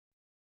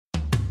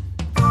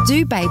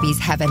Do babies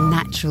have a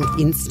natural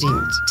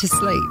instinct to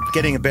sleep?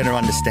 Getting a better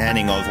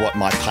understanding of what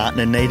my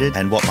partner needed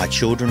and what my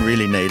children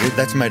really needed,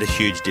 that's made a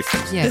huge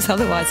difference. Because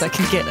otherwise I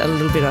can get a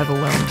little bit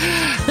overwhelmed.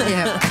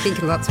 Yeah, I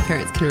think lots of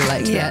parents can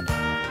relate to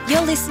that.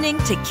 You're listening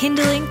to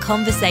Kinderling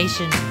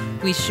Conversation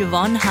with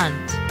Siobhan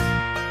Hunt.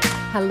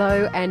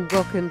 Hello and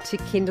welcome to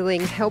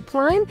Kinderling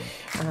Helpline.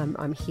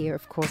 I'm here,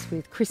 of course,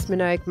 with Chris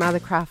Minogue,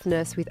 Mothercraft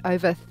Nurse with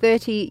over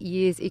 30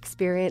 years'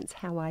 experience.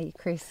 How are you,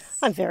 Chris?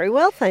 I'm very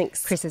well,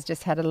 thanks. Chris has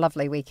just had a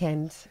lovely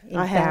weekend in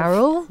I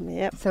Bowral. have.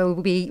 Yep. So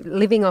we'll be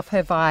living off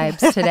her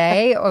vibes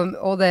today,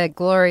 all the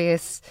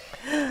glorious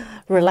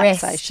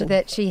relaxation rest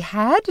that she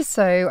had.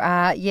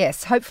 So,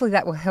 yes, hopefully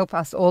that will help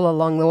us all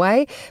along the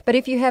way. But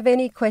if you have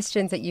any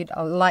questions that you'd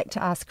like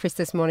to ask Chris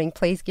this morning,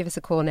 please give us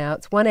a call now.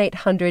 It's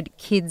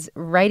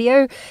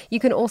 1-800-KIDS-RADIO. You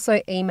can also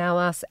email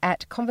us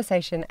at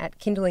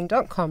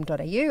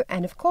conversation@kinderling.com.au.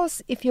 And of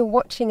course, if you're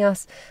watching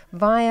us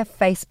via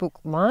Facebook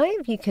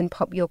Live, you can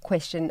pop your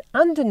question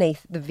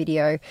underneath the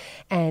video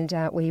and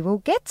we will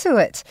get to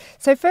it.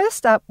 So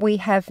first up, we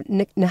have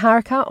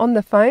Niharika on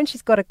the phone.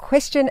 She's got a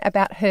question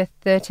about her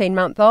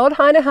 13-month-old.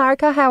 Hi,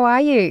 Niharika. How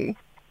are you?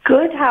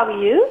 Good. How are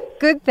you?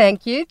 Good,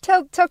 thank you.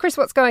 Tell Chris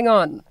what's going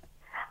on.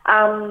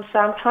 So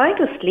I'm trying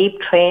to sleep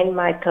train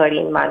my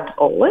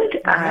 13-month-old,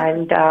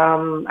 and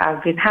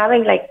I've been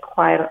having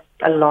quite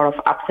a lot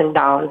of ups and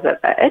downs with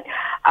it.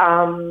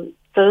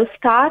 So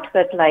start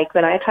with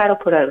when I try to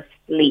put her to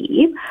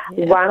sleep,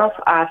 one of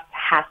us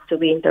has to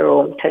be in the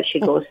room till she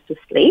goes to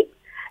sleep.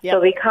 Yep. So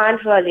we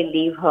can't really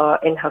leave her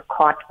in her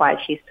cot while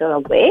she's still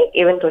awake,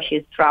 even though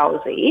she's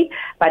drowsy.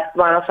 But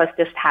one of us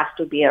just has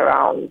to be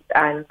around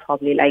and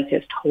probably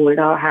just hold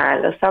her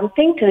hand or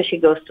something till she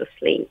goes to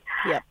sleep.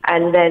 Yep.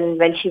 And then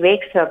when she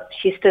wakes up,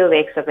 she still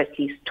wakes up at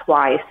least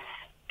twice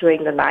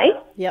during the night.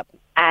 Yep.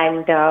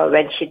 And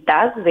when she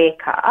does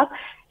wake up,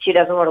 she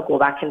doesn't want to go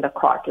back in the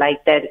cot.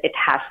 Then it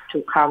has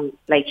to come,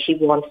 she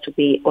wants to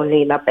be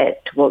only in a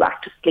bed to go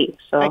back to sleep.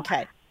 So.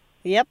 Okay.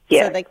 Yep.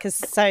 Yeah.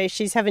 So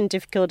she's having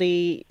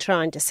difficulty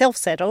trying to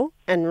self-settle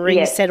and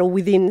resettle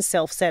within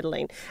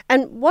self-settling.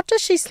 And what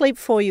does she sleep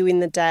for you in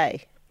the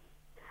day?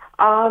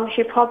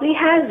 She probably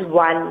has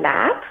one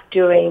nap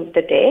during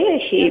the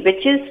day,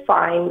 which is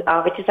fine,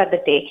 which is at the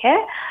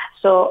daycare.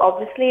 So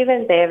obviously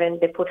when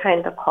they put her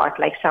in the cot,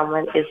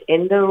 someone is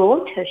in the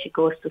room till she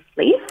goes to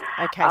sleep.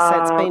 Okay,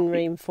 so it's been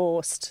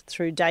reinforced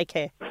through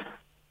daycare.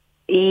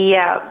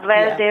 Yeah,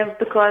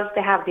 because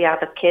they have the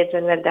other kids,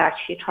 and when they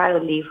actually try to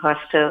leave her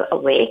still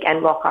awake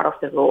and walk out of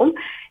the room,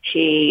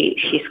 she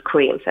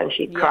screams and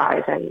she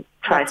cries and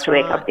tries to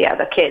wake up the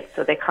other kids,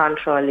 so they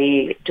can't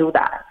really do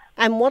that.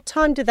 And what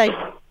time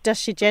does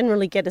she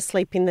generally get to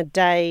sleep in the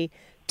day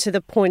to the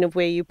point of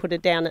where you put her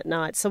down at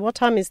night? So what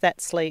time is that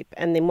sleep,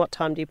 and then what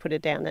time do you put her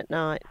down at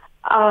night?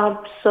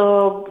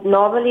 So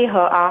normally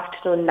her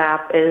afternoon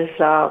nap is,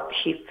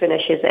 she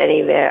finishes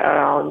anywhere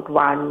around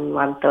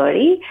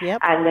 1:30.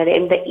 Yep. And then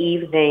in the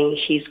evening,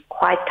 she's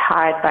quite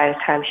tired by the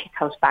time she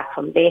comes back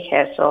from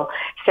daycare. So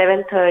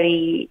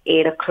 7:30,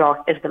 8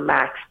 o'clock is the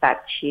max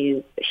that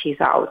she's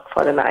out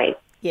for the night.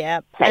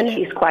 Yeah. And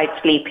she's quite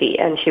sleepy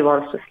and she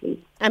wants to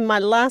sleep. And my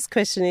last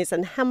question is,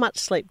 and how much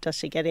sleep does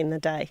she get in the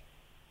day?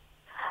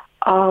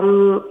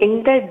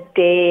 In the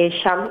day,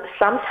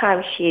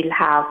 sometimes she'll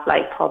have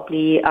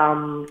probably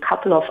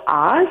couple of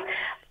hours,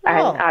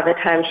 and other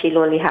times she'll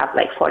only have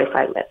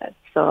 45 minutes.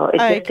 So it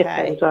just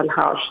depends on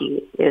how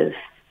she is.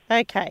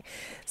 Okay,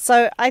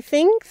 so I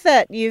think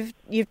that you've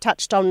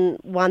touched on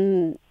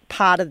one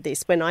part of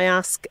this when I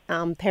ask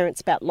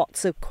parents about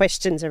lots of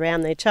questions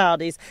around their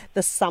child is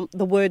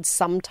the word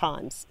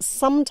sometimes.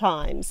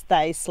 Sometimes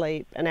they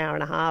sleep an hour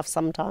and a half,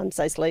 sometimes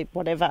they sleep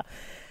whatever.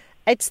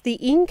 It's the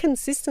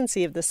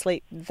inconsistency of the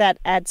sleep that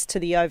adds to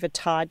the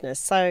overtiredness.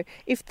 So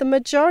if the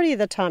majority of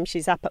the time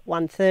she's up at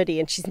 1:30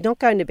 and she's not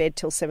going to bed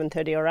till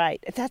 7:30 or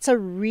 8, that's a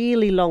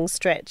really long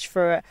stretch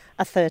for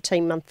a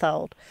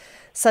 13-month-old.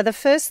 So the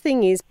first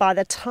thing is by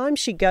the time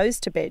she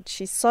goes to bed,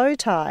 she's so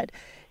tired.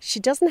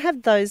 She doesn't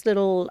have those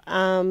little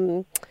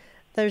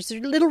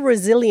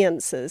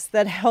resiliences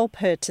that help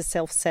her to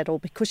self-settle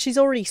because she's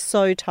already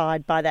so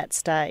tired by that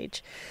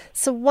stage.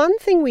 So one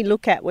thing we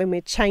look at when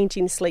we're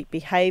changing sleep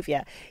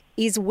behaviour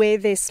is where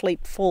their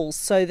sleep falls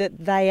so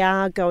that they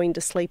are going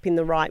to sleep in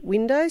the right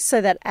window, so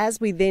that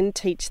as we then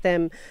teach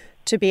them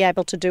to be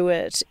able to do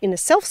it in a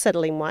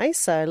self-settling way,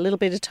 so a little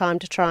bit of time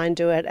to try and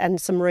do it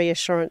and some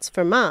reassurance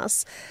from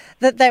us,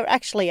 that they're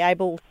actually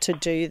able to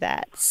do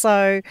that.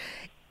 So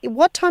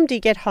what time do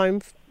you get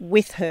home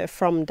with her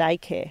from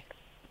daycare?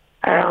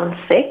 Around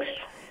 6.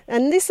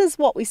 And this is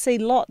what we see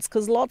lots,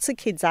 because lots of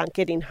kids aren't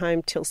getting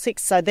home till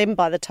 6. So then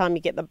by the time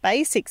you get the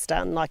basics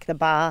done, like the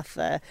bath,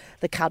 the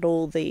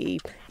cuddle,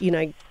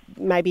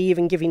 maybe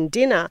even giving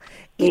dinner,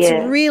 it's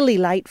really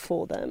late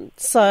for them.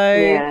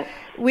 So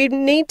we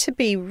need to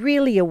be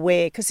really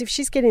aware, because if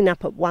she's getting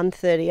up at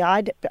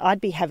 1:30,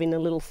 I'd be having a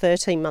little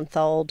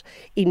 13-month-old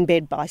in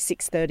bed by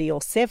 6:30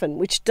 or 7,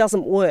 which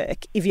doesn't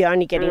work if you're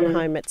only getting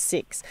home at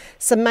 6.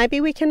 So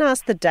maybe we can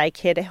ask the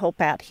daycare to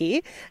help out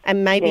here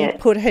and maybe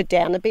put her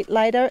down a bit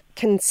later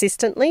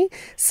consistently,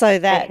 so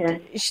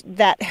that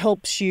that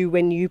helps you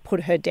when you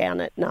put her down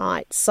at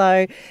night.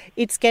 So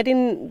it's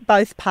getting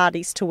both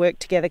parties to work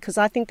together, because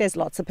I think there's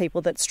lots of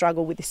people that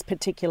struggle with this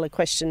particular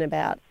question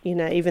about,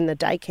 even the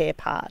daycare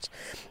part.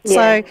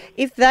 So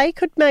if they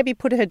could maybe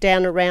put her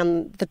down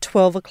around the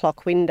 12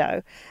 o'clock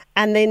window,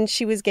 and then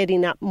she was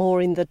getting up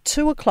more in the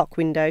 2 o'clock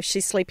window,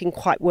 she's sleeping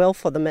quite well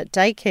for them at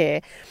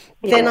daycare,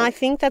 then I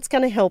think that's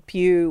going to help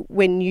you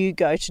when you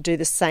go to do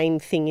the same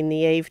thing in the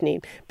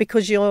evening,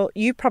 because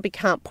you probably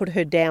can't put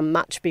her down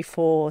much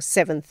before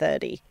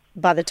 7:30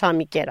 by the time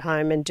you get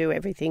home and do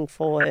everything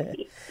for her.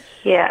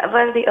 Yeah,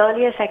 well, the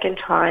earliest I can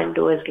try and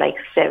do is like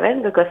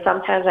 7, because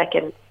sometimes I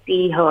can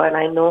see her and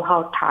I know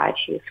how tired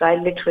she is. So I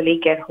literally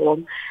get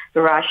home,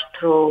 rush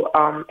through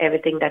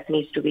everything that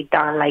needs to be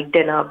done, like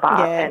dinner,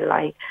 bath, and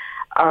like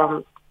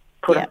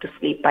put her to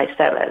sleep by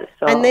 7.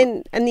 So.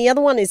 And the other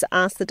one is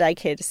ask the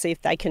daycare to see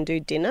if they can do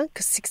dinner,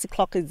 because 6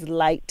 o'clock is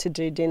late to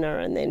do dinner,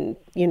 and then,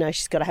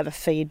 she's got to have a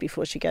feed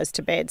before she goes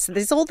to bed. So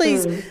there's all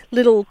these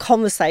little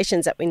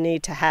conversations that we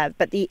need to have.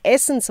 But the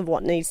essence of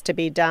what needs to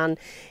be done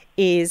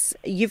is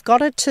you've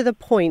got her to the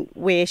point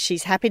where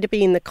she's happy to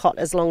be in the cot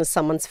as long as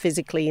someone's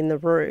physically in the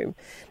room.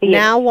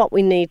 Now what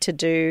we need to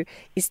do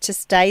is to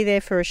stay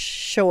there for a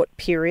short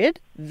period,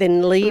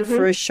 then leave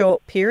for a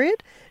short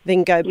period,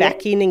 then go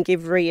back in and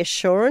give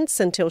reassurance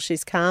until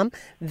she's calm,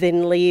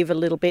 then leave a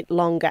little bit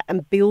longer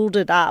and build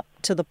it up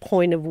to the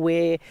point of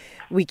where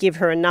we give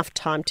her enough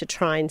time to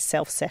try and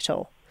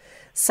self-settle.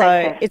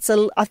 So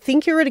I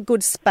think you're at a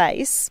good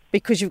space,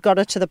 because you've got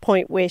her to the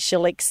point where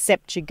she'll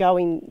accept you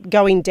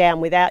going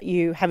down without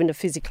you having to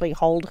physically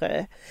hold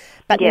her.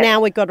 But now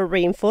we've got to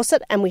reinforce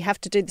it, and we have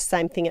to do the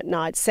same thing at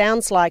night.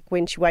 Sounds like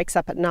when she wakes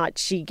up at night,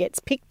 she gets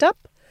picked up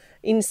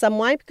in some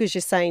way, because you're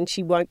saying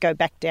she won't go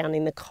back down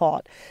in the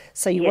cot.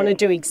 So you want to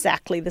do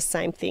exactly the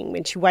same thing.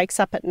 When she wakes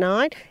up at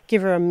night,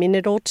 give her a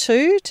minute or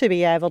two to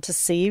be able to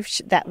see if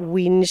that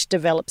whinge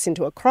develops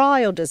into a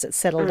cry, or does it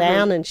settle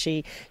down and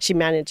she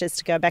manages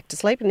to go back to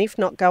sleep. And if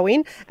not, go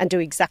in and do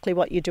exactly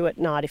what you do at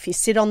night. If you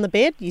sit on the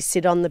bed, you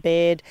sit on the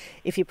bed.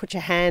 If you put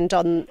your hand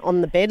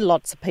on the bed,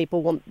 lots of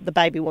people the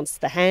baby wants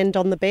the hand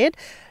on the bed.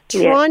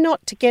 Try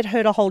not to get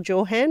her to hold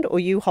your hand or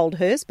you hold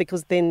hers,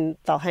 because then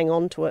they'll hang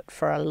on to it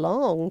for a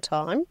long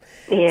time.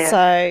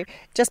 So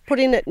just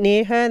putting it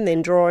near her and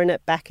then drawing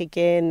it back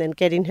again, then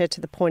getting her to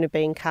the point of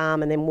being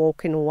calm and then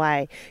walking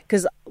away.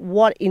 Because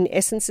what in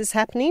essence is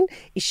happening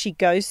is she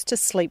goes to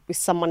sleep with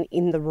someone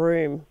in the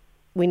room.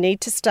 We need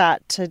to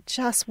start to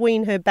just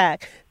wean her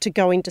back to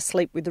going to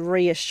sleep with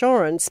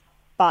reassurance,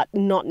 but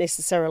not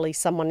necessarily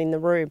someone in the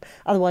room.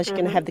 Otherwise you're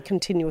going to have the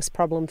continuous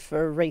problem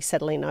for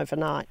resettling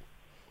overnight.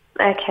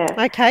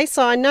 Okay,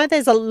 so I know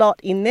there's a lot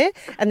in there,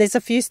 and there's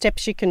a few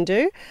steps you can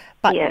do,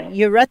 but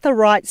you're at the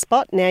right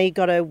spot. Now you've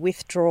got to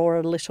withdraw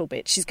a little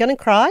bit. She's going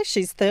to cry.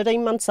 She's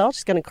 13 months old.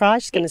 She's going to cry.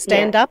 She's going to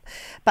stand up,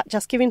 but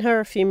just giving her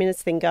a few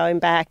minutes, then going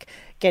back,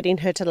 getting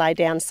her to lay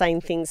down,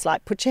 saying things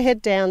like, put your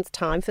head down, it's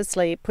time for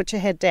sleep, put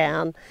your head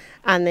down,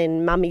 and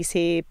then mummy's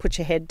here, put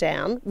your head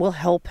down, will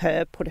help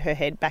her put her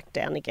head back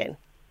down again.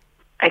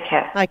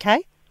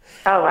 Okay?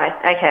 All right,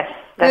 okay.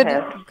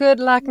 Good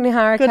luck,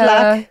 Niharika. Good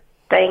luck.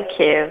 Thank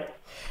you.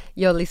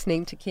 You're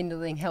listening to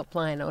Kinderling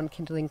Helpline on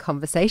Kinderling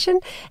Conversation.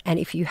 And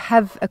if you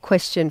have a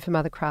question for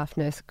Mothercraft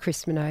Nurse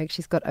Chris Minogue,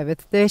 she's got over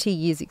 30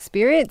 years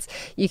experience,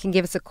 you can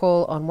give us a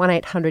call on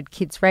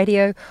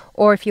 1-800-KIDS-RADIO,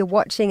 or if you're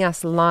watching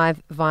us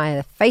live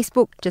via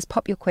Facebook, just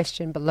pop your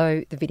question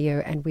below the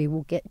video and we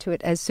will get to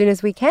it as soon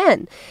as we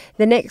can.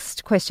 The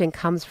next question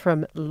comes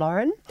from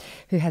Lauren,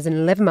 who has an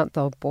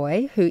 11-month-old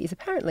boy who is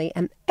apparently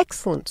an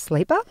excellent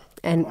sleeper,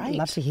 and I'd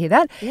love to hear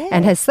that,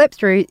 and has slept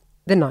through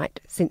the night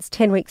since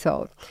 10 weeks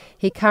old.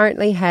 He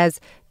currently has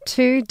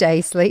 2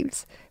 day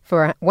sleeps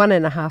for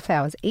 1.5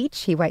 hours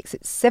each. He wakes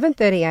at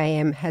 7:30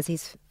 a.m, has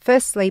his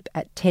first sleep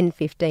at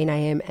 10:15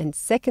 a.m, and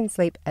second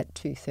sleep at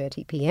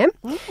 2:30 p.m,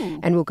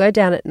 and will go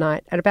down at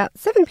night at about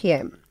 7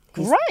 p.m.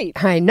 Great.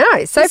 I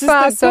know. So this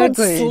far, is the so good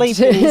good.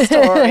 sleeping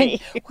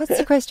story. What's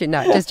the question?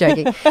 No, just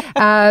joking.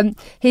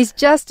 He's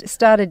just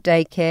started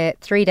daycare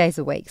 3 days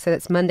a week. So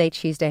that's Monday,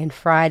 Tuesday and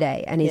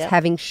Friday. And he's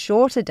having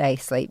shorter day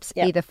sleeps,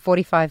 either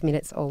 45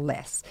 minutes or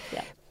less.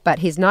 But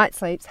his night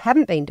sleeps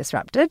haven't been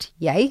disrupted.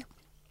 Yay.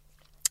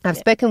 I've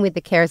spoken with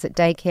the carers at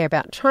daycare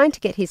about trying to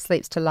get his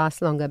sleeps to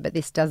last longer, but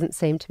this doesn't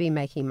seem to be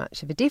making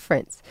much of a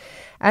difference.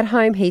 At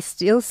home, he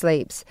still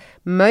sleeps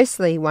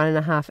mostly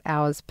 1.5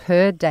 hours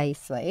per day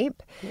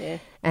sleep.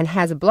 and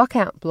has a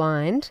block-out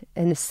blind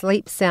and a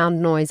sleep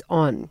sound noise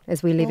on,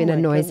 as we live in a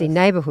noisy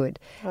neighbourhood.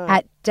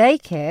 At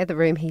daycare, the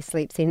room he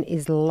sleeps in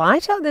is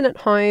lighter than at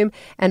home,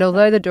 and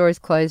although the door is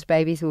closed,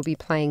 babies will be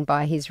playing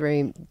by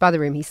the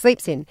room he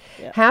sleeps in.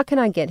 How can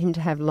I get him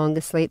to have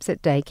longer sleeps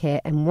at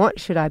daycare, and what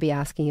should I be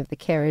asking of the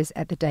carers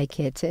at the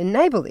daycare to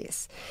enable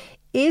this?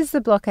 Is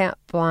the block-out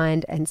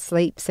blind and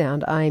sleep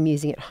sound I am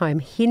using at home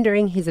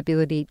hindering his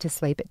ability to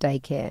sleep at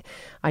daycare?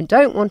 I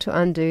don't want to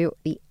undo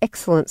the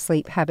excellent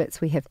sleep habits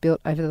we have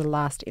built over the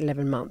last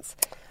 11 months.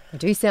 They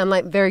do sound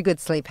like very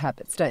good sleep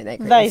habits, don't they,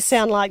 Chris? They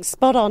sound like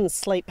spot-on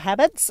sleep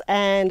habits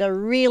and a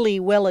really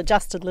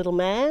well-adjusted little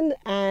man,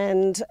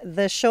 and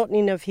the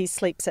shortening of his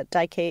sleeps at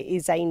daycare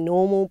is a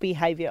normal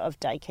behaviour of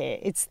daycare.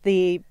 It's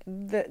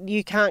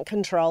you can't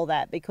control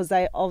that because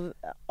they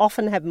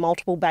often have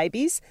multiple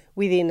babies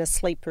within a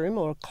sleep room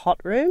or a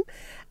cot room,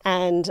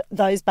 and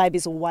those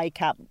babies will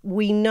wake up.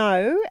 We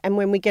know, and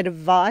when we get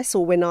advice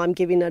or when I'm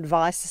giving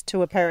advice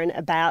to a parent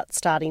about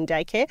starting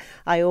daycare,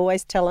 I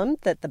always tell them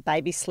that the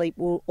baby sleep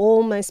will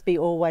almost be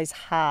always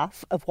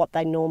half of what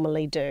they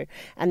normally do.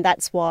 And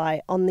that's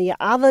why on the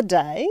other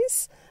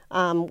days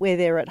where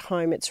they're at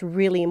home, it's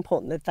really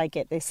important that they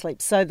get their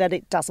sleep so that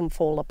it doesn't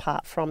fall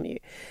apart from you.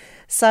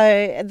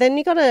 So then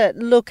you've got to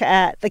look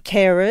at the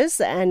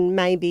carers and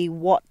maybe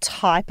what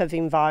type of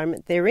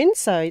environment they're in.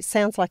 So it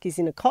sounds like he's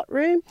in a cot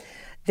room.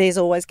 There's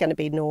always going to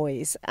be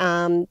noise.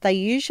 They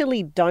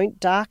usually don't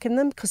darken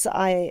them because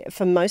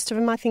for most of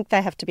them, I think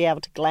they have to be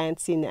able to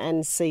glance in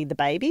and see the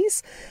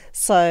babies.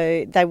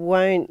 So they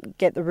won't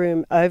get the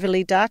room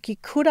overly dark. You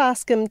could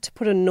ask them to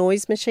put a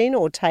noise machine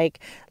or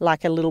take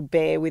like a little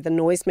bear with a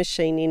noise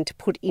machine in to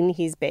put in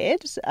his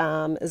bed,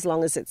 as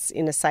long as it's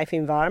in a safe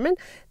environment,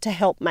 to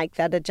help make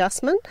that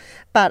adjustment.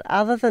 But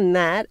other than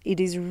that, it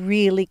is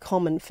really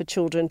common for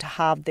children to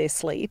halve their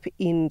sleep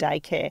in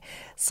daycare.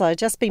 So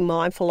just be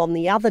mindful on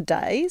the other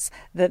day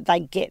that they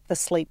get the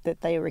sleep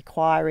that they're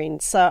requiring.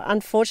 So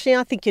unfortunately,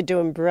 I think you're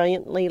doing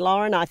brilliantly,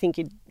 Lauren. I think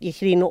you're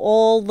hitting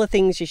all the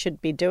things you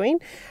should be doing,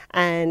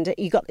 and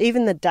you got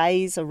even the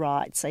days are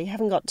right. So you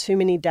haven't got too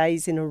many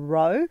days in a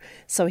row,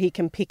 so he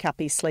can pick up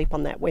his sleep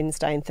on that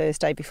Wednesday and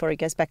Thursday before he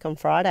goes back on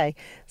Friday.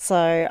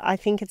 So I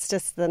think it's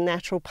just the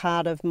natural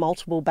part of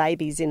multiple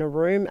babies in a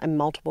room and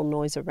multiple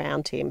noise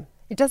around him.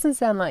 It doesn't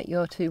sound like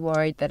you're too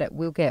worried that it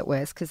will get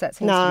worse, because that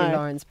seems to be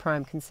Lauren's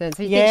prime concern.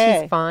 So you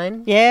think she's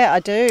fine? Yeah,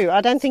 I do.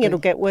 I don't think it'll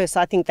get worse.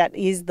 I think that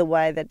is the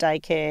way that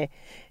daycare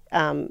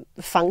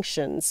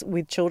functions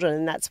with children,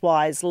 and that's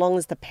why, as long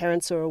as the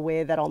parents are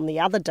aware that on the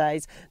other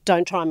days,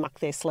 don't try and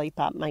muck their sleep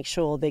up, make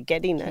sure they're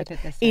getting it.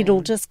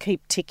 It'll just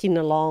keep ticking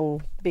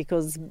along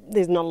because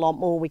there's not a lot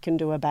more we can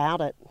do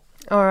about it.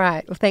 All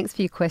right. Well, thanks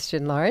for your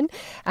question, Lauren.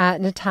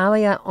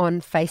 Natalia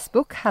on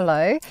Facebook,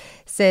 hello,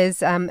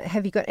 says,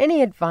 have you got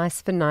any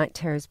advice for night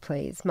terrors,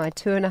 please? My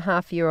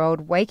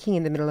 2.5-year-old waking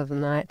in the middle of the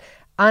night,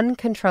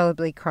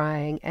 uncontrollably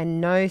crying and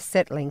no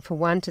settling for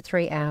 1 to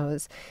 3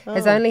 hours.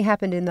 Has only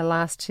happened in the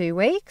last 2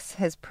 weeks,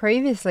 has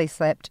previously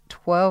slept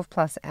 12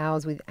 plus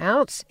hours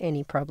without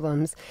any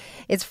problems.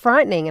 It's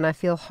frightening and I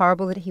feel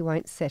horrible that he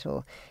won't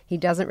settle. He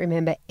doesn't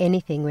remember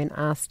anything when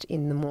asked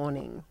in the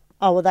morning.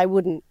 Oh, well, they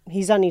wouldn't.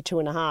 He's only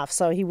 2.5,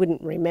 so he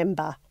wouldn't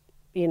remember,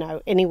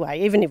 anyway.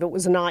 Even if it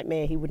was a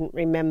nightmare, he wouldn't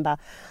remember.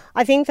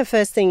 I think the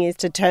first thing is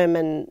to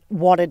determine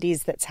what it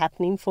is that's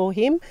happening for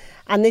him.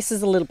 And this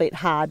is a little bit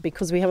hard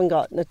because we haven't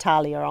got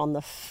Natalia on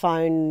the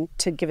phone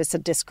to give us a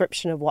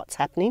description of what's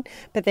happening.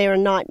 But there are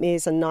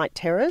nightmares and night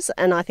terrors,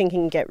 and I think it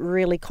can get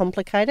really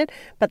complicated.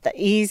 But the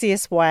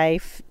easiest way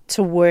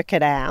to work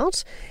it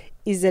out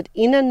is that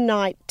in a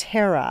night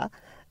terror,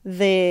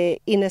 they're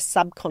in a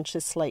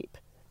subconscious sleep.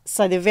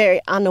 So they're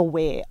very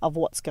unaware of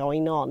what's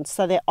going on.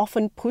 So they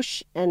often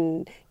push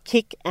and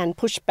kick and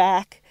push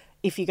back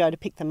if you go to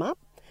pick them up.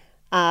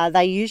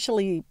 They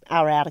usually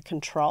are out of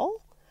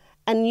control.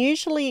 And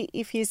usually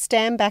if you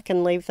stand back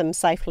and leave them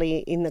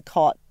safely in the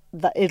cot,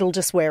 it'll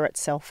just wear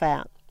itself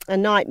out. A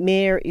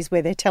nightmare is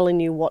where they're telling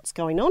you what's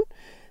going on.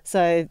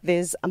 So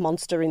there's a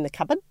monster in the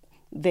cupboard.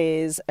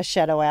 There's a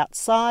shadow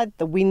outside.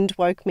 The wind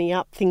woke me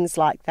up, things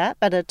like that.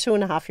 But a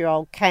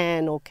 2.5-year-old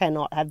can or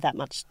cannot have that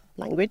much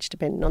language,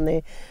 depending on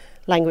their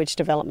language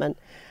development.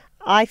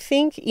 I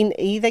think in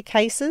either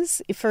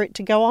cases, for it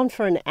to go on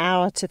for an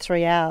hour to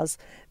 3 hours,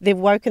 they've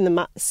woken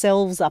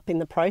themselves up in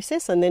the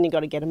process, and then you've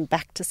got to get them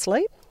back to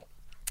sleep.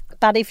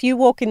 But if you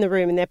walk in the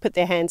room and they put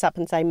their hands up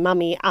and say,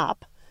 "Mummy,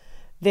 up,"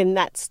 then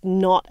that's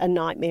not a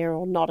nightmare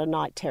or not a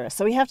night terror.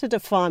 So we have to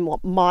define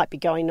what might be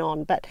going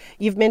on. But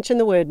you've mentioned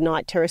the word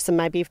night terror, so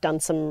maybe you've done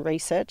some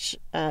research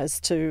as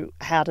to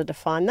how to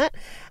define that.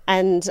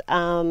 And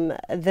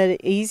the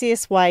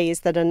easiest way is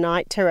that a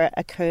night terror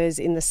occurs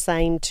in the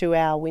same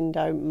 2-hour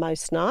window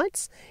most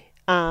nights,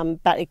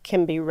 but it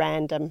can be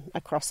random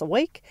across a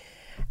week.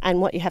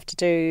 And what you have to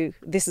do,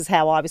 this is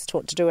how I was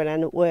taught to do it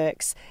and it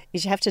works,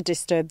 is you have to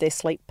disturb their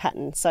sleep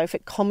pattern. So if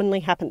it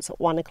commonly happens at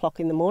 1 o'clock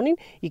in the morning,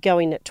 you go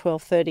in at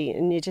 12:30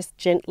 and you just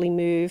gently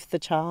move the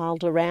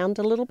child around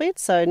a little bit.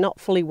 So not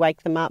fully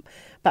wake them up,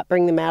 but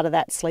bring them out of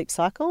that sleep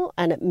cycle,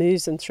 and it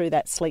moves them through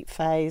that sleep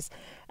phase.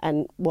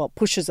 and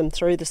pushes them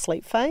through the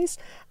sleep phase,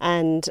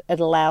 and it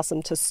allows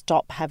them to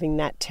stop having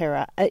that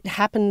terror. It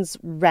happens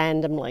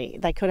randomly.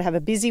 They could have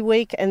a busy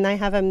week and they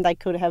have them. They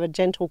could have a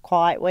gentle,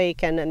 quiet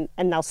week and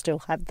they'll still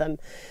have them.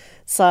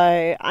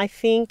 So I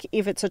think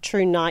if it's a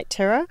true night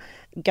terror,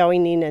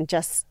 going in and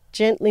just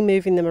gently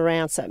moving them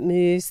around so it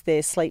moves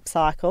their sleep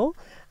cycle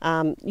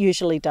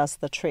usually does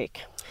the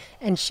trick.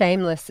 And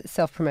shameless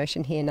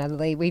self-promotion here,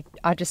 Natalie.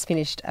 I just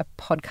finished a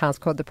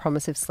podcast called The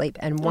Promise of Sleep,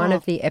 and one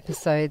of the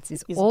episodes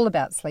is all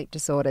about sleep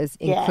disorders,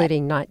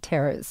 including night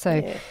terrors.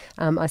 So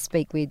I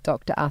speak with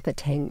Dr. Arthur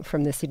Teng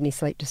from the Sydney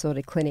Sleep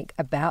Disorder Clinic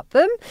about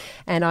them.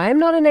 And I am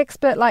not an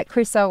expert like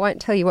Chris, so I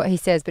won't tell you what he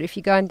says, but if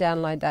you go and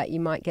download that,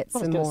 you might get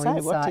some more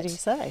insight. What did he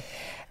say?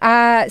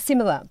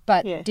 Similar,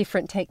 but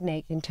different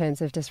technique in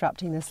terms of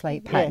disrupting the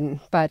sleep pattern.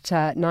 But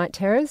night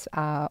terrors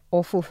are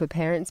awful for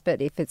parents,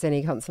 but if it's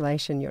any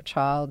consolation, your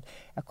child,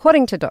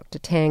 according to Dr.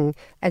 Teng,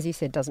 as you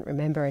said, doesn't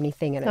remember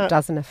anything and it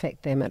doesn't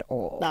affect them at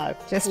all. No,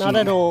 just not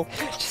at all.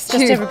 Just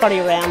everybody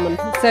around them.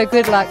 So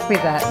good luck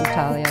with that,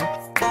 Natalia.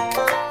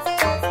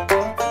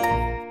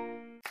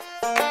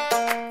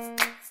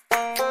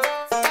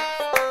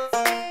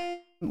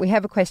 We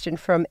have a question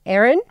from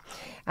Erin,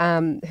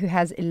 who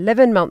has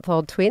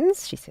 11-month-old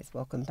twins. She says,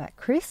 welcome back,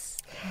 Chris.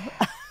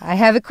 I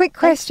have a quick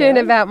question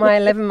about my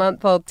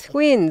 11-month-old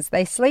twins.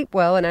 They sleep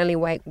well and only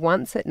wake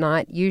once at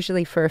night,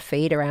 usually for a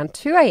feed around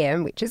 2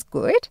 a.m, which is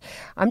good.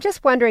 I'm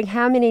just wondering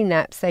how many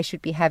naps they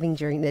should be having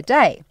during the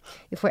day.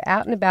 If we're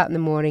out and about in the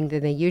morning,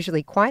 then they're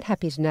usually quite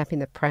happy to nap in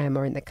the pram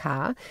or in the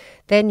car.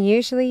 Then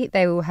usually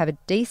they will have a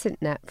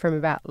decent nap from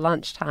about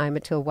lunchtime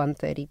until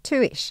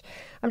 1:32ish.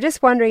 I'm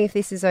just wondering if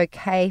this is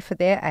okay for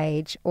their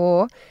age,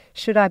 or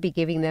should I be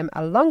giving them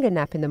a longer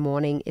nap in the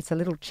morning? It's a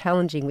little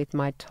challenging with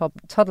my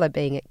toddler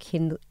being at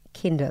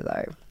kinder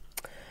though.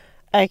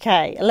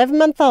 Okay,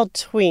 11-month-old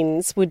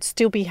twins would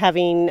still be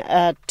having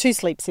 2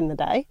 sleeps in the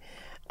day,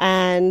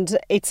 and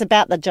it's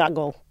about the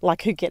juggle,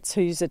 like who gets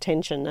whose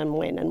attention and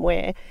when and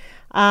where.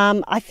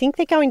 I think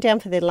they're going down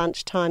for their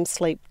lunchtime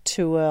sleep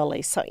too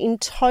early. So in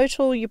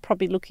total, you're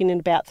probably looking at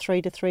about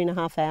 3 to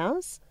 3.5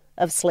 hours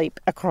of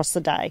sleep across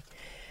the day.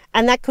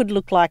 And that could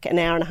look like an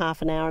hour and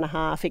a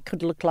half. It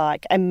could look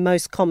like, and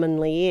most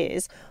commonly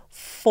is,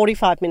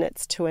 45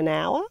 minutes to an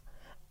hour,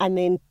 and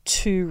then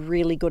 2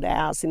 really good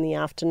hours in the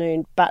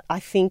afternoon. But I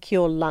think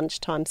your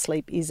lunchtime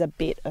sleep is a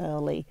bit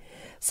early.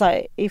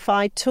 So if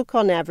I took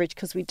on average,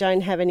 because we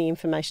don't have any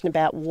information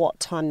about what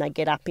time they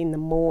get up in the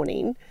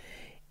morning,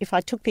 if I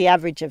took the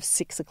average of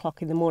 6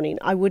 o'clock in the morning,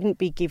 I wouldn't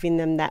be giving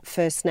them that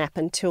first nap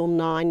until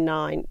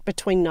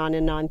between 9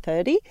 and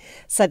 9:30.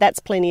 So that's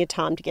plenty of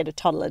time to get a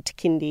toddler to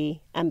kindy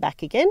and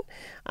back again.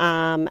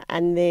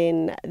 And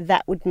then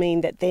that would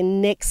mean that their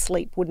next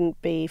sleep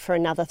wouldn't be for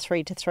another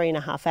 3 to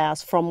 3.5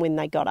 hours from when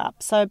they got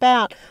up. So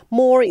about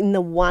more in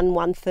the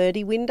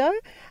 1:30 window.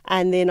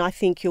 And then I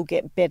think you'll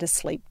get better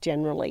sleep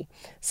generally.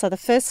 So the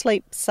first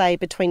sleep, say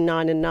between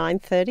 9 and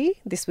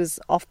 9:30, this was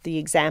off the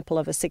example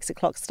of a 6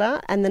 o'clock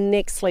start, and the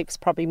next sleep's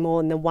probably more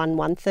in the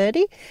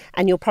 1:30,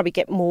 and you'll probably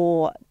get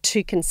more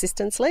 2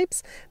 consistent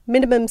sleeps.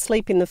 Minimum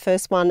sleep in the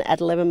first one at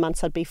 11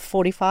 months would be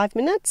 45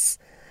 minutes.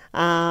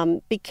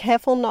 Be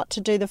careful not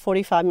to do the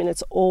 45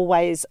 minutes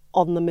always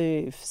on the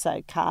move,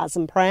 so cars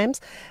and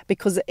prams,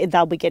 because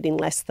they'll be getting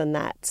less than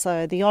that.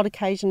 So the odd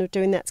occasion of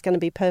doing that's going to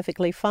be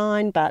perfectly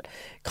fine, but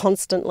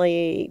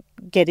constantly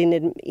getting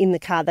in the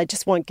car, they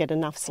just won't get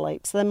enough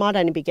sleep. So they might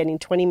only be getting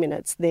 20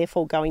 minutes,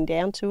 therefore going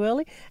down too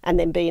early, and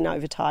then being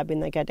overtired when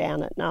they go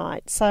down at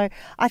night. So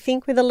I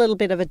think with a little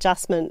bit of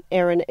adjustment,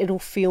 Erin, it'll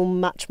feel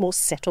much more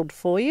settled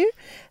for you.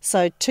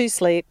 So 2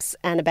 sleeps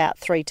and about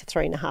 3 to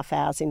 3.5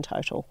 hours in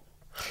total.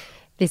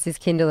 This is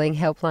Kinderling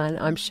Helpline.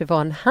 I'm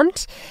Siobhan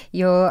Hunt.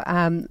 You're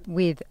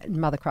with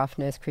Mothercraft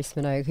Nurse Chris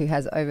Minogue, who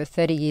has over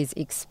 30 years'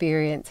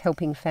 experience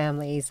helping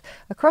families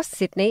across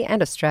Sydney and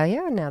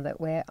Australia, now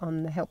that we're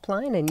on the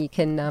Helpline. And you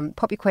can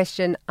pop your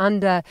question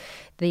under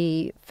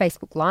the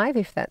Facebook Live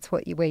if that's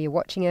where you're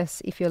watching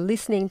us. If you're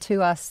listening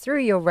to us through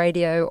your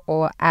radio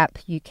or app,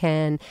 you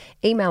can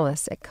email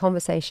us at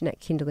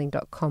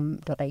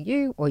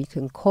conversation@kinderling.com.au, or you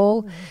can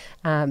call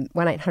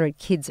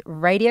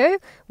 1-800-KIDS-RADIO.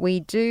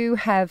 We do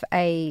have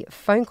a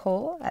phone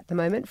call at the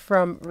moment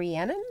from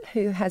Rhiannon,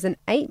 who has an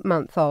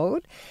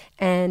 8-month-old,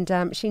 and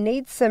she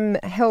needs some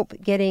help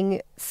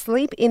getting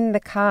sleep in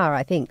the car,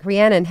 I think.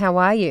 Rhiannon, how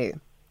are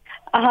you?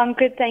 I'm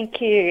good, thank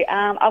you.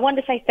 I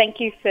wanted to say thank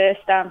you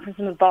first for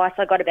some advice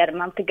I got about a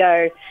month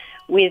ago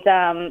with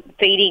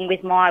feeding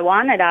with my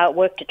one at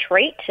Work to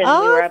Treat, and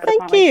we were able to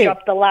finally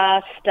drop the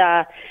last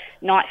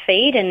night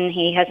feed, and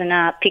he hasn't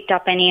picked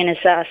up any and is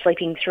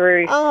sleeping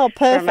through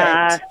perfect.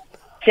 From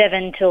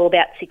 7 till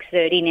about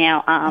 6:30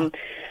 now.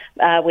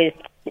 With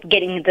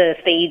getting the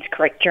feeds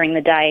correct during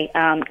the day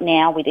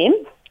now with him.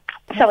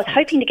 So I was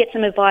hoping to get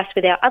some advice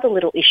with our other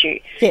little issue.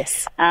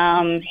 Yes.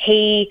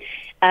 He,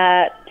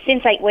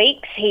 since 8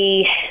 weeks,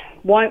 he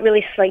won't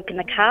really sleep in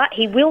the car.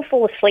 He will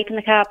fall asleep in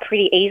the car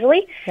pretty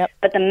easily,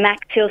 but the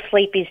max he'll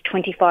sleep is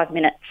 25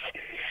 minutes,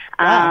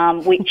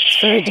 which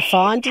very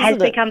defined, has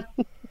become...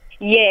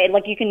 Yeah,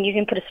 like you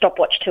can put a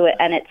stopwatch to it,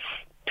 and it's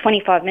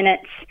 25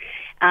 minutes.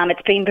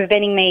 It's been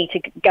preventing me to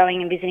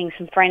going and visiting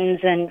some friends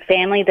and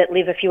family that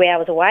live a few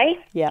hours away.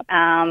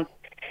 Yeah.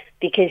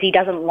 Because he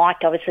doesn't like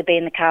to obviously be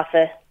in the car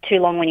for too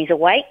long when he's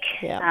awake.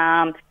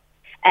 Yeah.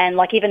 And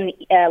like even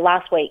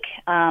last week,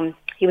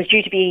 he was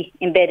due to be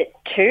in bed at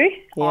 2.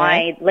 Yeah.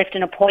 I left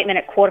an appointment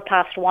at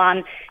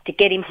 1:15 to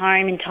get him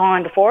home in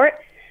time before it.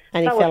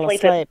 And he fell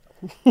asleep.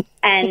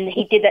 And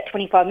he did that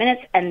 25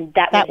 minutes, and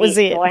that was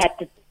it. So I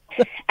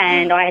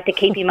had to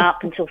keep him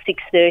up until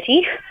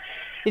 6:30.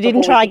 You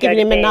didn't try giving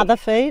him another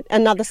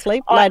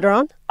sleep later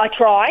on? I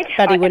tried.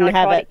 But he wouldn't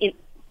have it.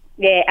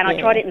 I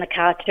tried it in the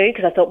car too,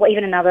 because I thought, well,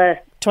 even another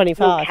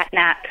 25 cat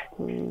nap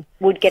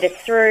would get us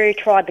through.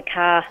 Tried the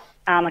car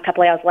a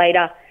couple of hours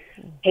later.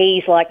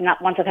 He's like, no,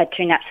 once I've had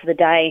 2 naps for the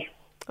day,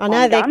 I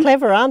know, they're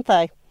clever, aren't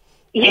they?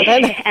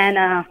 Yeah,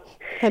 and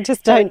they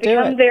just don't do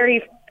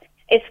it.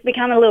 It's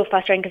become a little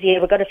frustrating because,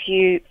 we've got a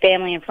few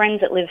family and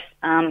friends that live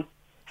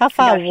how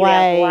far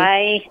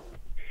away?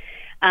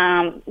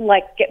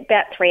 Like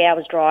about 3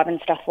 hours drive and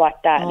stuff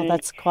like that. Oh,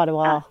 that's quite a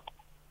while.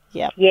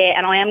 Yeah. Yeah,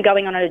 and I am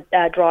going on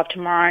a drive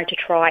tomorrow to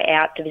try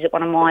out to visit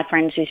one of my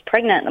friends who's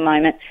pregnant at the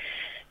moment,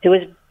 who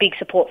was big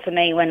support for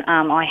me when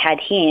I had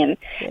him.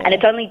 Yeah. And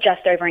it's only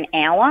just over an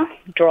hour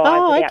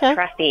drive without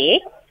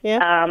traffic.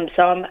 Yeah.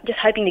 So I'm just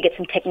hoping to get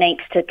some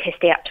techniques to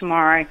test out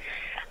tomorrow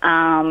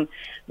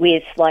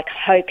with like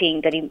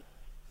hoping that he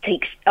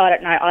takes, I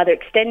don't know, either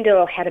extend it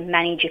or how to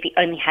manage if he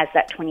only has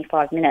that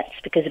 25 minutes,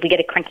 because if we get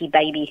a cranky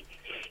baby.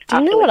 Do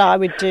you know what I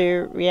would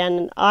do,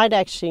 Rhiannon? I'd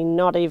actually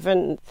not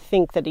even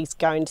think that he's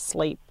going to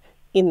sleep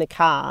in the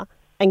car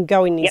and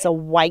go in his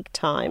awake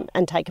time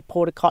and take a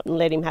porta cot and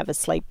let him have a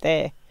sleep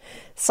there.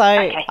 So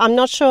I'm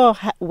not sure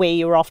where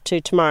you're off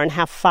to tomorrow and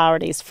how far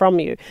it is from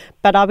you,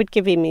 but I would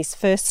give him his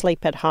first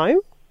sleep at home,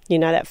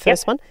 that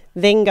first one,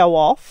 then go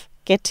off,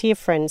 get to your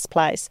friend's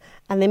place,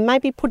 and then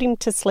maybe put him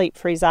to sleep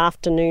for his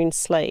afternoon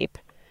sleep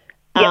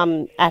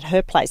at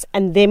her place,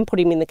 and then put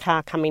him in the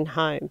car coming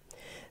home,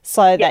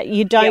 so that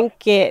you don't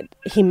get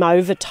him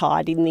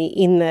overtired in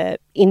the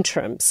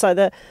interim. So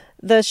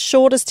the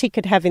shortest he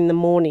could have in the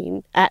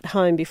morning at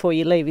home before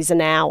you leave is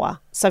an hour.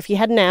 So if you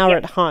had an hour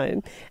at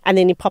home and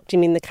then you popped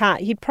him in the car,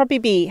 he'd probably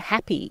be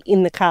happy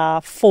in the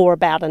car for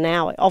about an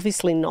hour.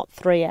 Obviously not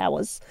 3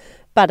 hours,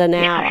 but an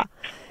hour.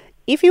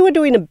 If you were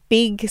doing a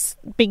big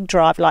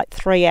drive, like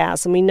 3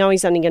 hours, and we know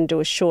he's only going to do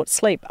a short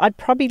sleep, I'd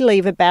probably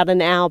leave about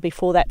an hour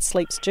before that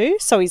sleep's due.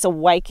 So he's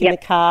awake in the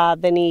car,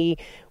 then he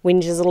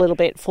whinges a little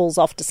bit, falls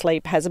off to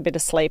sleep, has a bit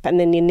of sleep, and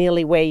then you're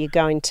nearly where you're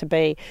going to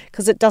be.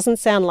 Because it doesn't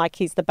sound like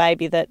he's the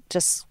baby that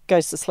just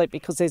goes to sleep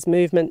because there's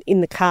movement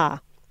in the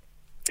car.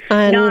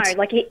 And no,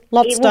 like he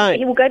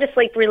will go to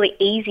sleep really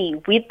easy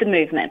with the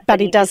movement. But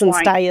he doesn't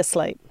stay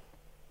asleep.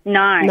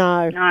 No.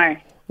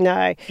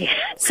 No.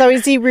 So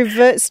is he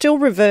still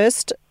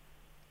reversed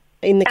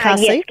in the car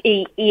seat?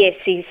 Yes,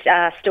 he's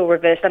still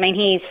reversed. I mean,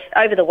 he's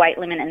over the weight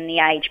limit and the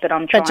age, but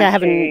I'm trying to...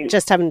 But you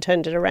haven't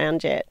turned it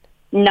around yet?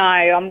 No,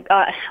 I'm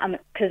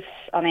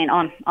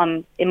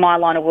in my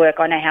line of work.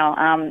 I know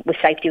how with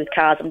safety with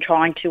cars, I'm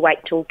trying to wait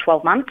till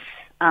 12 months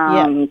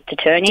to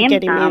turn him.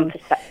 Get him in.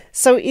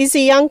 So is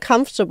he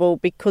uncomfortable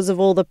because of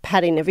all the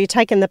padding? Have you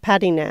taken the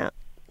padding out?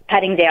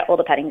 Padding's out, all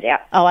the padding's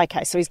out. Oh,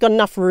 okay. So he's got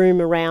enough room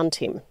around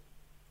him.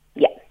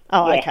 Yeah.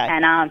 Oh, okay.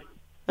 And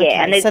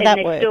and there's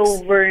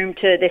still room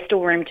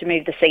to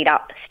move the seat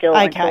up still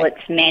until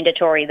it's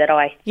mandatory that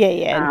I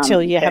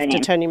until you have to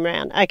turn him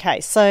around.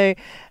 Okay, so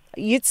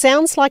it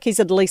sounds like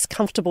he's at least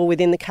comfortable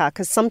within the car,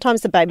 because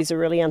sometimes the babies are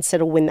really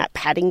unsettled when that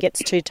padding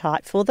gets too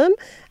tight for them.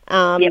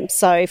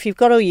 So if you've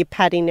got all your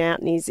padding out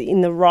and he's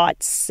in the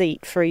right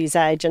seat for his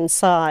age and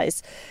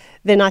size,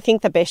 then I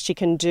think the best you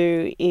can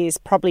do is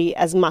probably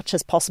as much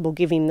as possible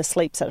give him the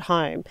sleeps at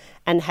home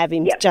and have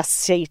him just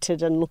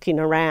seated and looking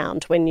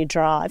around when you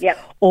drive,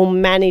 or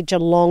manage a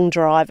long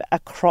drive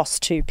across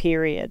 2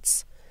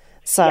 periods.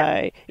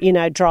 So,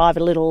 drive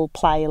a little,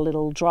 play a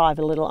little, drive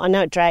a little. I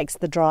know it drags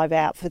the drive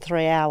out for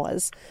 3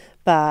 hours,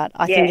 but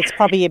I think it's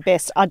probably your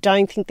best. I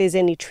don't think there's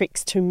any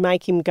tricks to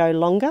make him go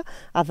longer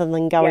other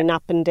than going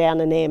up and down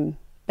an M.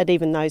 But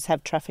even those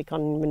have traffic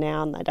on them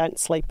now and they don't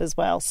sleep as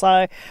well.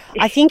 So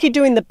I think you're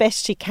doing the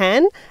best you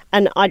can,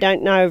 and I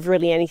don't know of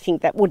really anything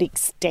that would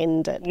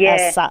extend it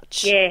as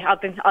such. Yeah,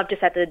 I've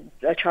just had to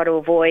try to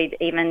avoid,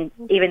 even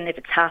if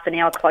it's half an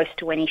hour close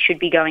to when he should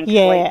be going to sleep.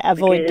 Yeah,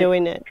 avoid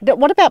doing it.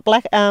 What about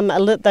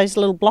those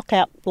little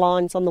block-out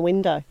blinds on the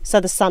window so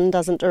the sun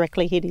doesn't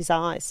directly hit his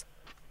eyes?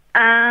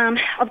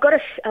 I've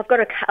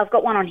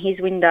got one on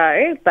his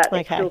window, but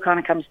it still kind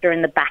of comes through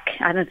in the back.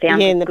 I haven't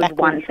found a good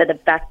one for the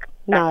back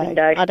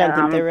window. I don't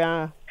think there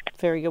are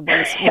very good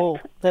ones, or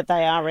that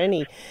they are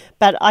any.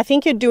 But I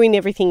think you're doing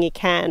everything you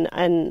can,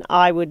 and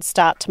I would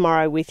start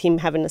tomorrow with him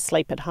having a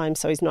sleep at home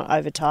so he's not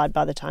overtired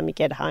by the time you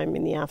get home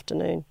in the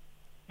afternoon.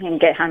 And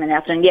get home in the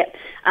afternoon,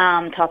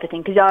 type of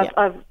thing. Because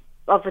I've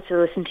obviously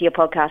listened to your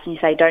podcast and you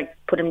say don't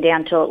put him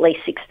down till at least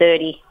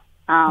 6:30.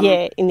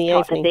 in the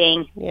type evening. of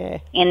thing. Yeah.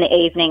 In the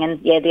evening.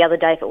 And, the other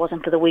day, if it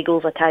wasn't for the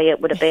wiggles, I tell you,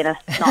 it would have been a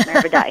nightmare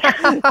of a day.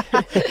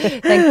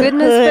 Thank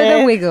goodness for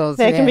the wiggles.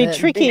 They can be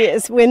tricky.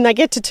 It's when they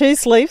get to 2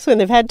 sleeps, when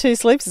they've had 2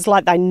 sleeps, it's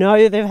like they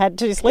know they've had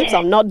 2 sleeps.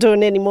 I'm not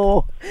doing any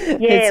more.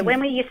 Yeah,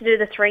 when we used to do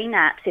the 3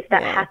 naps, if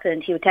that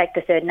happened, he would take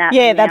the 3rd nap.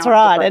 Yeah, that's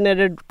right. And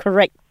it'd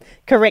correct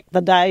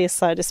the day,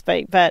 so to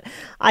speak. But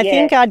I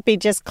think I'd be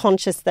just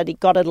conscious that he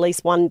got at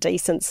least 1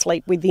 decent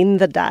sleep within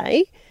the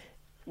day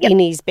in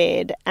his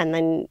bed, and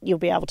then you'll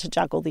be able to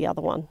juggle the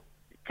other one.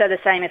 So the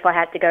same if I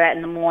had to go out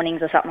in the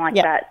mornings or something like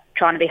that,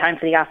 trying to be home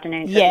for the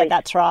afternoon. So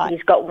that's right.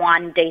 He's got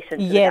 1 decent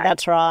day.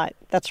 That's right.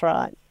 That's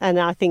right. And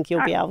I think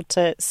you'll be able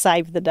to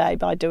save the day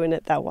by doing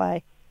it that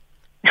way.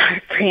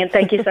 Brilliant.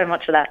 Thank you so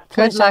much for that.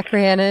 Good luck,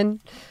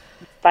 Rhiannon.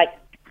 Bye.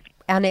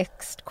 Our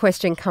next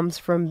question comes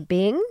from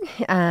Bing.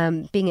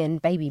 Bing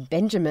and baby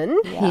Benjamin.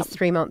 Yep. He's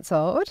 3 months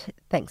old.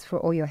 Thanks for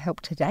all your help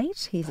to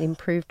date. He's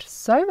improved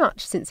so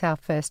much since our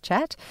first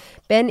chat.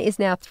 Ben is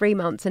now 3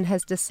 months and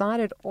has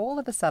decided all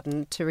of a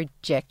sudden to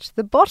reject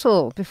the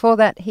bottle. Before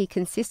that, he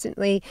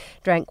consistently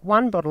drank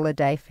 1 bottle a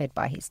day fed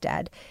by his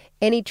dad.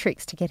 Any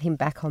tricks to get him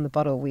back on the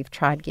bottle? We've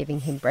tried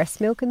giving him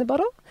breast milk in the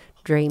bottle,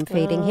 dream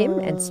feeding him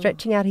and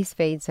stretching out his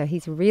feed so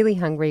he's really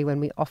hungry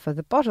when we offer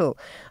the bottle.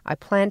 I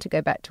plan to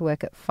go back to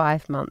work at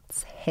 5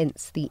 months,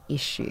 hence the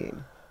issue.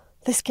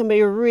 This can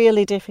be a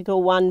really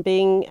difficult one,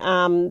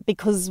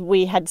 because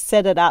we had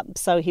set it up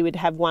so he would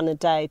have 1 a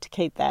day to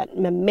keep that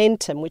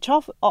momentum, which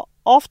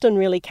often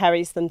really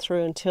carries them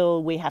through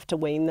until we have to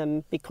wean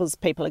them because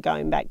people are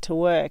going back to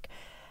work.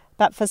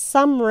 But for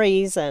some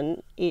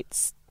reason,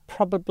 it's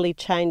probably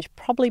changed,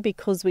 probably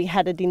because we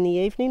had it in the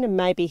evening and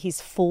maybe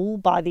he's full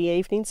by the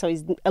evening, so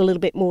he's a little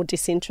bit more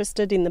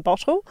disinterested in the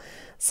bottle.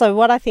 So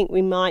what I think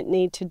we might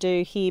need to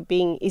do here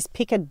is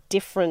pick a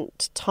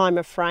different time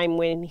of frame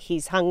when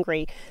he's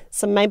hungry.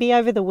 So maybe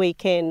over the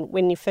weekend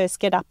when you first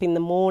get up in the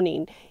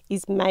morning,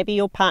 is maybe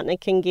your partner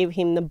can give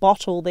him the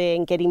bottle there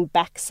and get him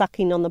back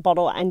sucking on the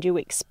bottle, and you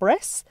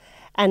express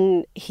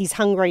and he's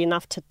hungry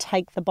enough to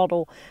take the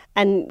bottle,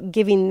 and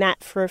give him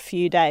that for a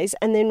few days,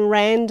 and then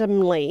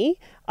randomly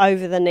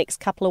over the next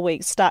couple of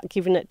weeks start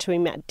giving it to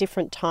him at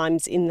different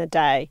times in the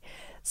day.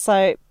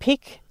 So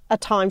pick a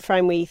time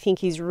frame where you think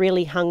he's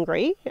really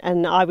hungry,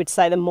 and I would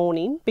say the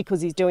morning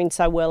because he's doing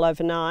so well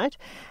overnight,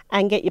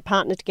 and get your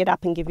partner to get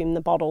up and give him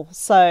the bottle.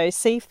 So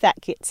see if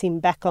that gets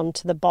him back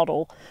onto the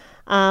bottle.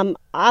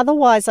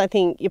 Otherwise, I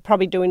think you're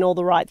probably doing all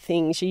the right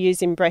things. You're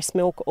using breast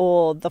milk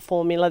or the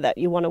formula that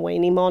you want to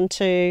wean him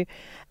onto.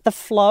 The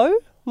flow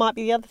might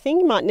be the other thing.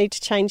 You might need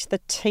to change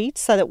the teat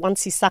so that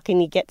once he's sucking,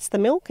 he gets the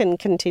milk and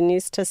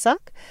continues to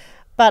suck.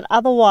 But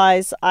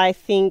otherwise, I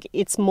think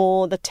it's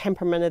more the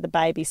temperament of the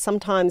baby.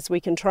 Sometimes we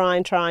can try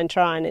and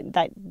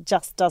that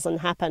just doesn't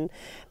happen.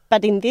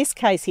 But in this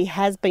case, he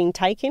has been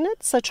taking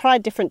it. So try a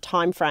different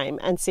time frame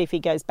and see if he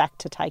goes back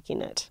to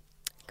taking it.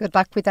 Good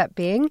luck with that,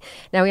 Bing.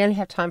 Now, we only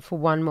have time for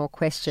one more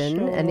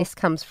question, and this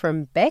comes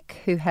from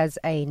Beck, who has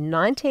a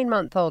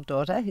 19-month-old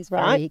daughter who's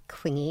very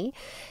clingy.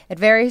 At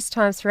various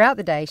times throughout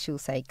the day, she'll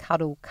say,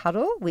 cuddle,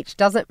 cuddle, which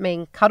doesn't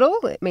mean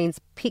cuddle. It means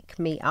pick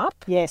me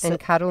up and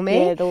cuddle me.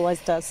 Yeah, it always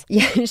does.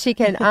 Yeah, she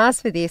can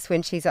ask for this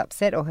when she's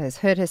upset or has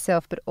hurt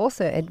herself, but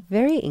also at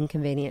very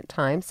inconvenient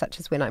times, such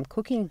as when I'm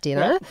cooking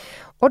dinner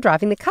or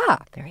driving the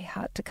car. Very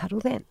hard to cuddle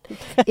then.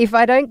 If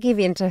I don't give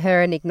in to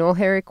her and ignore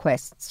her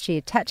requests, she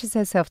attaches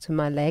herself to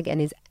my leg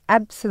and is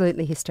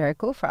absolutely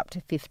hysterical for up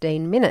to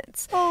 15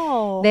 minutes.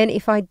 Oh. Then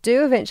if I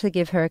do eventually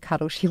give her a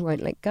cuddle, she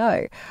won't let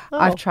go. Oh.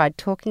 I've tried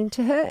talking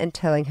to her and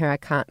telling her I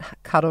can't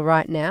cuddle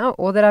right now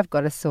or that I've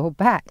got a sore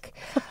back.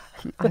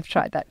 I've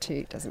tried that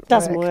too.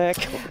 Doesn't work.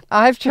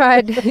 I've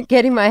tried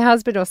getting my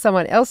husband or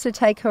someone else to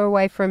take her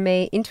away from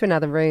me into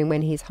another room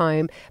when he's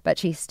home, but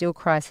she still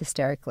cries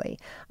hysterically.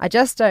 I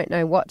just don't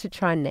know what to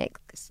try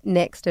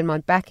next, and my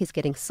back is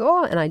getting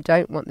sore and I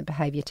don't want the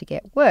behaviour to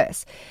get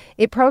worse.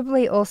 It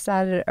probably all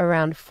started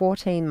around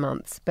 14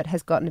 months but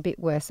has gotten a bit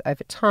worse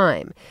over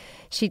time.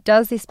 She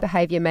does this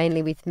behaviour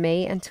mainly with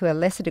me and to a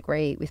lesser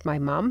degree with my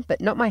mum,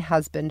 but not my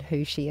husband,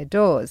 who she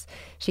adores.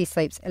 She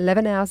sleeps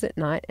 11 hours at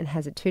night and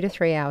has a 2 to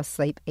 3 hours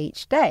sleep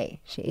each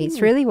day. She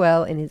eats really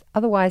well and is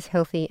otherwise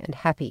healthy and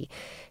happy.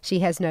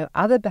 She has no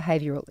other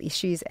behavioural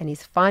issues and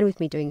is fine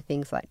with me doing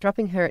things like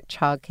dropping her at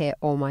childcare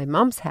or my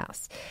mum's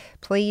house.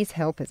 Please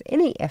help, as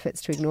any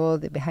efforts to ignore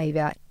the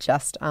behaviour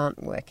just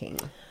aren't working.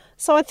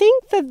 So I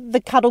think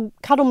the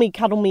cuddle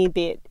me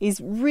bit is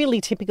really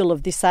typical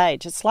of this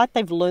age. It's like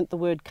they've learnt the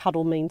word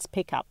cuddle means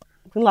pick up.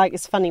 Like,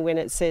 it's funny when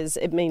it says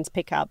it means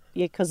pick up,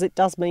 because it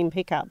does mean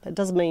pick up. It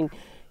doesn't mean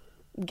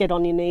get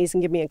on your knees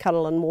and give me a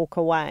cuddle and walk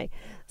away.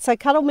 So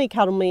cuddle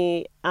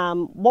me,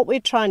 what we're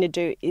trying to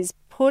do is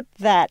put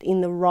that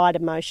in the right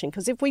emotion,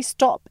 because if we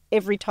stop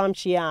every time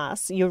she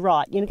asks, you're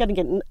right, you're going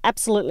to get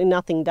absolutely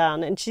nothing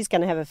done and she's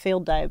going to have a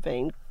field day of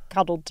being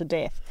cuddled to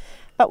death.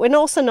 But we're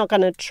also not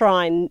going to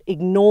try and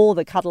ignore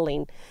the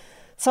cuddling.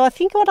 So I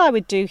think what I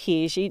would do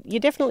here is you're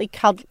definitely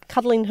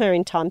cuddling her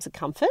in times of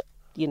comfort,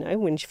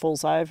 when she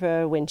falls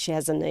over, when she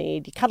has a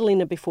need. You're cuddling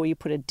her before you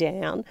put her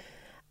down.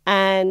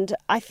 And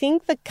I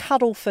think the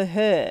cuddle for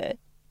her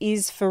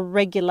is for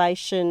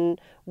regulation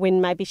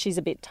when maybe she's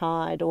a bit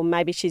tired or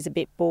maybe she's a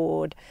bit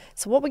bored.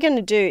 So what we're going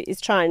to do is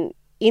try and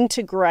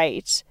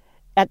integrate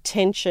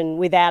attention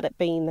without it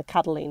being the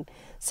cuddling.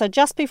 So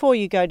just before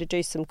you go to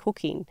do some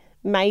cooking,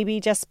 maybe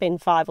just spend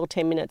 5 or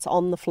 10 minutes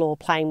on the floor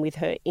playing with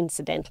her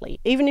incidentally.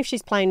 Even if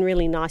she's playing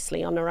really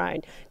nicely on her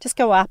own, just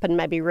go up and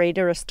maybe read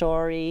her a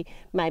story,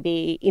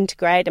 maybe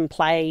integrate and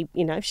play,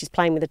 if she's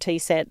playing with a tea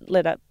set,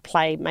 let her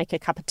play, make a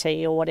cup of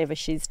tea or whatever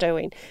she's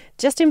doing.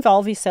 Just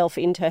involve yourself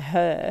into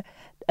her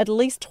at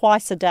least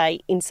twice a day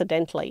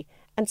incidentally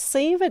and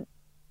see if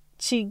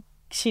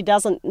she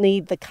doesn't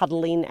need the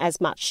cuddling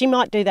as much. She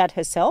might do that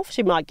herself.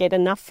 She might get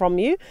enough from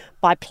you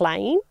by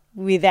playing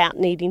without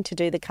needing to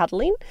do the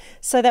cuddling,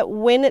 so that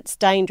when it's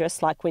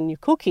dangerous, like when you're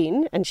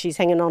cooking and she's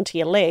hanging onto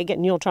your leg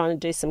and you're trying to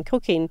do some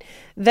cooking,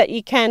 that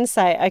you can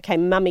say, okay,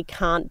 mummy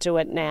can't do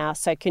it now,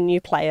 so can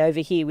you play over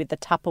here with the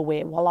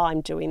Tupperware while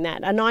I'm doing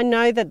that? And I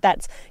know that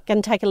that's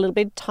going to take a little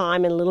bit of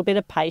time and a little bit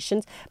of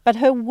patience, but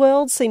her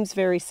world seems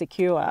very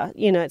secure.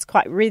 It's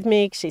quite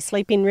rhythmic. She's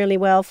sleeping really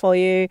well for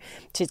you.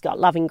 She's got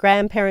loving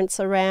grandparents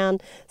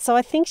around. So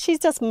I think she's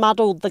just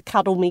muddled the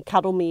cuddle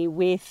me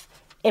with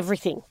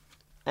everything.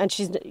 And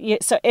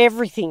so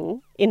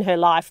everything in her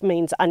life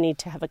means I need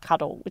to have a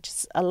cuddle, which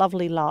is a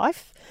lovely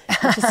life.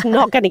 It's just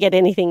not going to get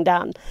anything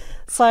done.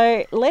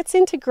 So let's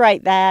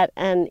integrate that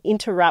and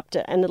interrupt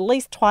it. And at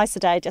least twice a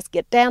day, just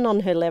get down on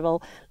her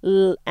level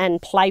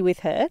and play with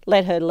her.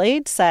 Let her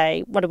lead,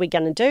 say, what are we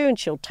going to do? And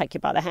she'll take you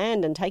by the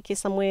hand and take you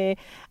somewhere,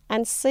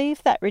 and see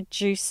if that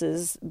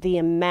reduces the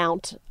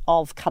amount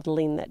of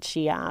cuddling that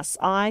she asks.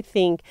 I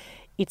think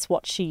it's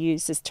what she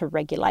uses to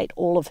regulate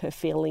all of her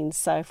feelings.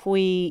 So if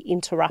we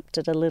interrupt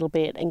it a little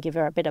bit and give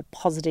her a bit of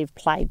positive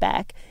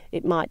playback,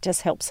 it might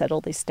just help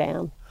settle this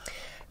down.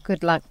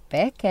 Good luck,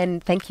 Beck,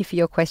 and thank you for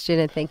your question,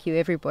 and thank you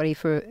everybody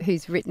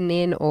who's written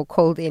in or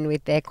called in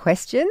with their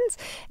questions.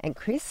 And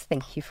Chris,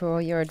 thank you for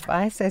all your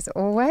advice as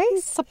always.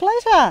 It's a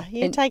pleasure.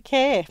 Take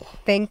care.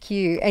 Thank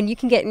you. And you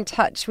can get in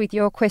touch with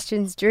your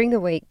questions during the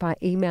week by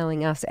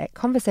emailing us at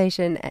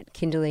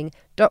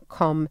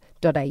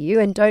conversation@kinderling.com.au.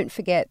 And don't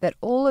forget that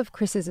all of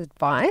Chris's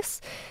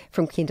advice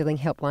from Kinderling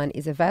Helpline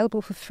is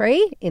available for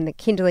free in the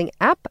Kinderling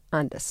app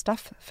under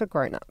Stuff for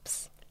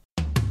Grown-ups.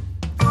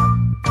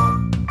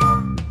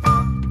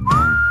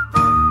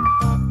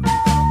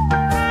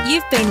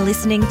 You've been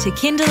listening to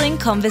Kinderling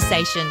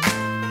Conversation.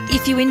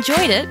 If you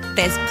enjoyed it,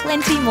 there's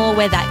plenty more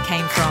where that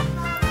came from.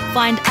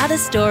 Find other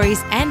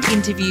stories and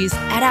interviews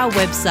at our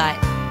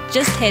website.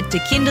 Just head to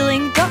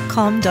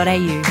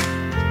kinderling.com.au.